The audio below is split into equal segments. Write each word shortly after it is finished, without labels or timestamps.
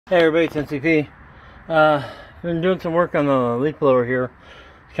Hey everybody, it's NCP. Been doing some work on the leaf blower here.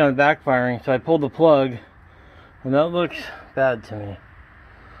 It's kind of backfiring, so I pulled the plug, and that looks bad to me.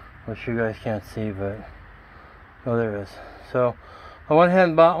 Which you guys can't see, but oh, there it is. So I went ahead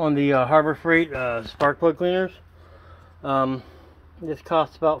and bought one of the Harbor Freight spark plug cleaners. This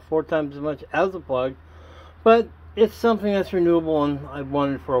costs about 4 times as much as the plug, but it's something that's renewable, and I've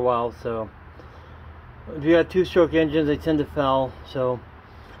wanted it for a while. So if you got 2-stroke engines, they tend to foul. So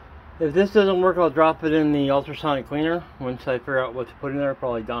if this doesn't work, I'll drop it in the ultrasonic cleaner once I figure out what to put in there.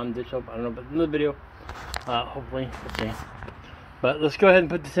 Probably Dawn dish up, I don't know, but in the video, hopefully, let's see. But let's go ahead and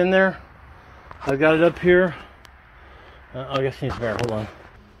put this in there. I've got it up here. I guess it needs air, hold on.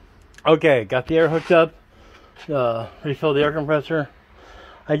 Okay, got the air hooked up. Refilled the air compressor.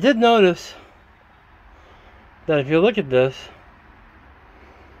 I did notice that if you look at this,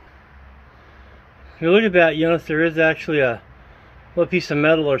 if you look at that, you notice there is actually a little piece of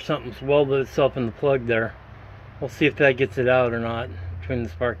metal or something's welded itself in the plug there. We'll see if that gets it out or not between the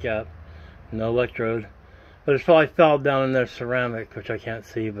spark gap and the electrode. But it's probably fouled down in there ceramic, which I can't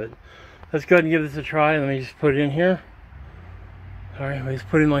see. But let's go ahead and give this a try. Let me just put it in here. Alright, we just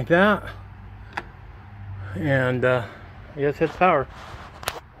put it in like that. And I guess hits power.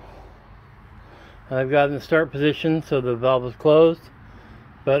 I've got it in the start position, so the valve is closed.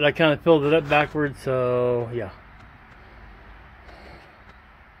 But I kind of filled it up backwards, so yeah.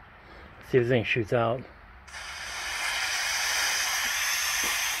 See if this thing shoots out.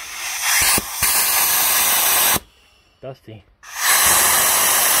 Dusty.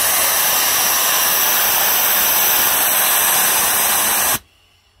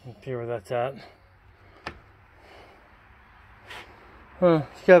 Let's see where that's at. Huh,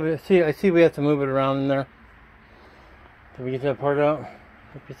 it's gotta be, see, I see we have to move it around in there. Did we get that part out?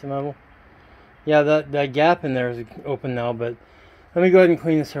 That piece of metal? Yeah, that gap in there is open now, but let me go ahead and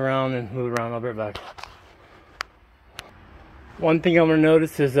clean this around and move it around. I'll be right back. One thing I'm going to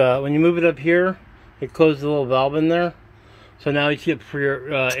notice is when you move it up here, it closes the little valve in there. So now you get for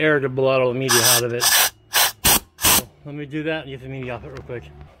your air to blow out all the media out of it. So let me do that and get the media off it real quick.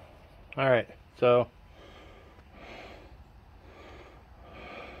 Alright, so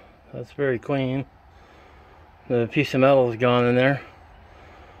that's very clean. The piece of metal is gone in there.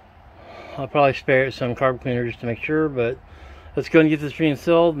 I'll probably spare it some carb cleaner just to make sure, but let's go and get this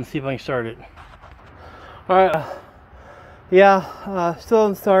reinstalled and see if I can start it. Alright, yeah, still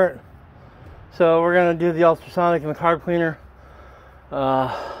didn't start. So we're going to do the ultrasonic and the carb cleaner. I'll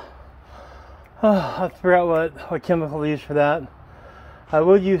have to figure out what chemical to use for that. I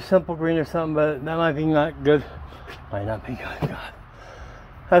would use Simple Green or something, but that might be not good. Might not be good, God.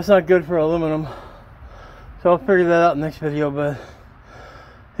 That's not good for aluminum. So I'll figure that out in the next video, but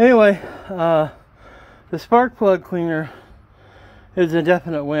anyway, the spark plug cleaner is a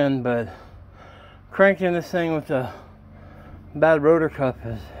definite win, but cranking this thing with a bad rotor cuff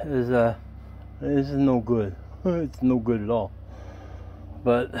is no good. It's no good at all.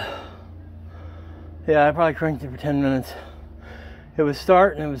 But yeah, I probably cranked it for 10 minutes. It would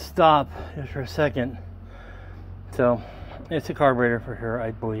start and it would stop just for a second. So it's a carburetor for sure,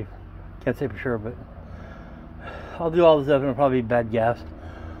 I believe. Can't say for sure, but I'll do all this stuff and it'll probably be bad gas.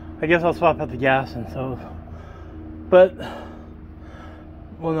 I guess I'll swap out the gas and so, but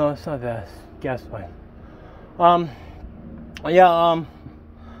well, no, it's not that. Gas is fine.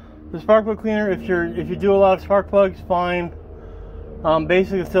 The spark plug cleaner, if you do a lot of spark plugs, fine.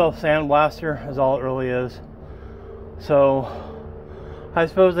 Basically, it's still a sandblaster is all it really is. So I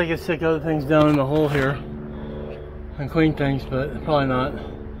suppose I could stick other things down in the hole here and clean things, but probably not.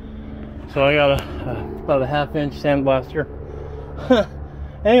 So I got about a 1/2-inch sandblaster.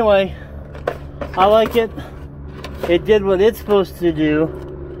 Anyway, I like it. It did what it's supposed to do.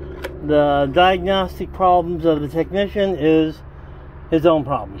 The diagnostic problems of the technician is his own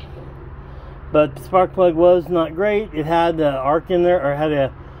problem. But the spark plug was not great. It had an arc in there, or had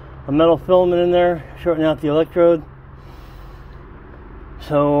a metal filament in there, shortening out the electrode.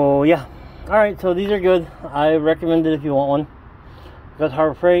 So yeah. Alright, so these are good. I recommend it if you want one. Got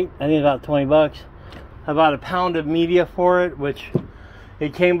Harbor Freight. I think about 20 bucks. I bought a pound of media for it, which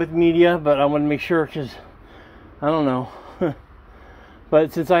it came with media, but I want to make sure because I don't know.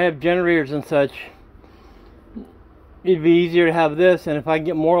 But since I have generators and such, it'd be easier to have this, and if I can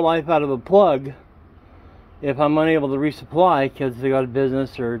get more life out of a plug, if I'm unable to resupply because they got a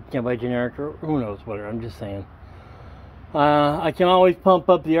business or can't buy generic or who knows, whatever, I'm just saying. I can always pump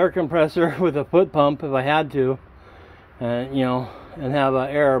up the air compressor with a foot pump if I had to, and and have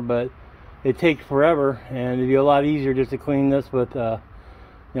air, but it takes forever, and it'd be a lot easier just to clean this with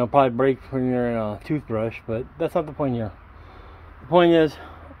probably brake cleaner and a toothbrush, but that's not the point here. The point is,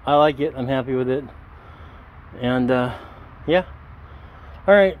 I like it. I'm happy with it. And yeah.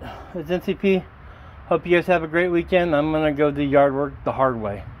 Alright, it's NCP. Hope you guys have a great weekend. I'm going to go do yard work the hard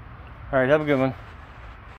way. Alright, have a good one.